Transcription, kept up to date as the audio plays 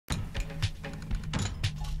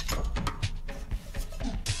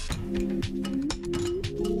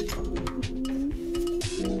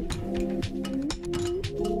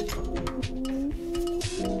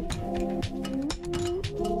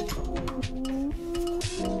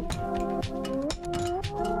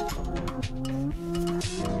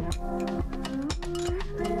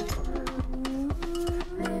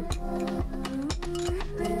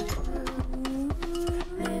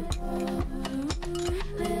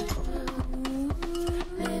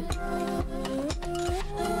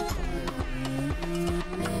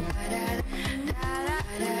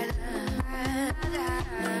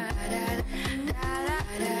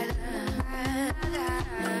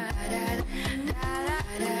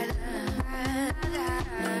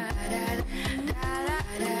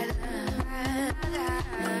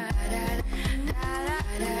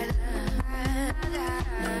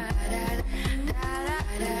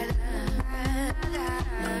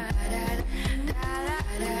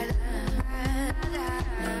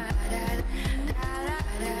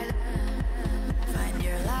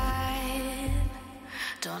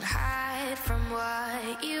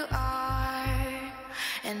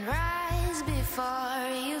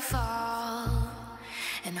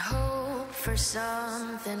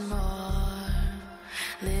Something more.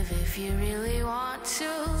 Live if you really want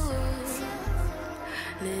to.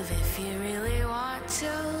 Live if you really want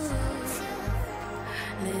to.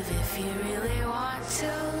 Live if you really want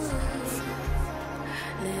to.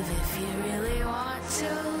 Live if you really want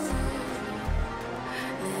to.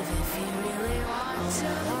 Live if you really want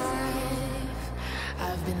to.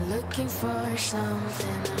 I've been looking for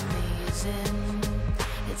something amazing.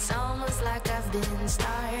 It's almost like I've been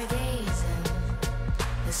stargazing.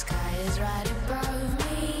 The sky is right above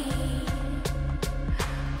me.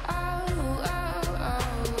 Oh, oh,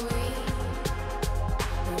 oh,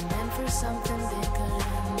 we're meant for something bigger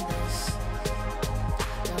than this.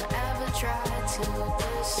 Don't ever try to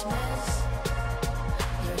dismiss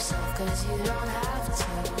yourself, 'cause you don't have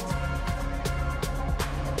to.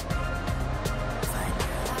 Find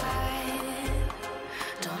your light.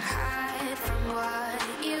 Don't hide from what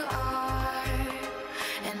you are,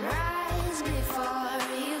 and rise before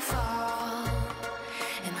you fall,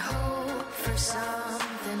 and hope for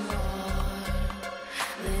something more.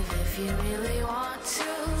 Live if you really want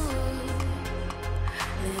to.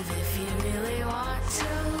 Live if you really want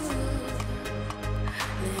to.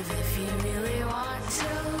 Live if you really want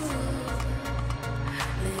to.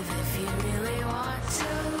 Live if you really want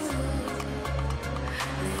to.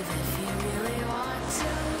 Live if you really want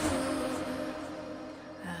to.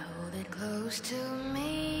 I hold it close to me.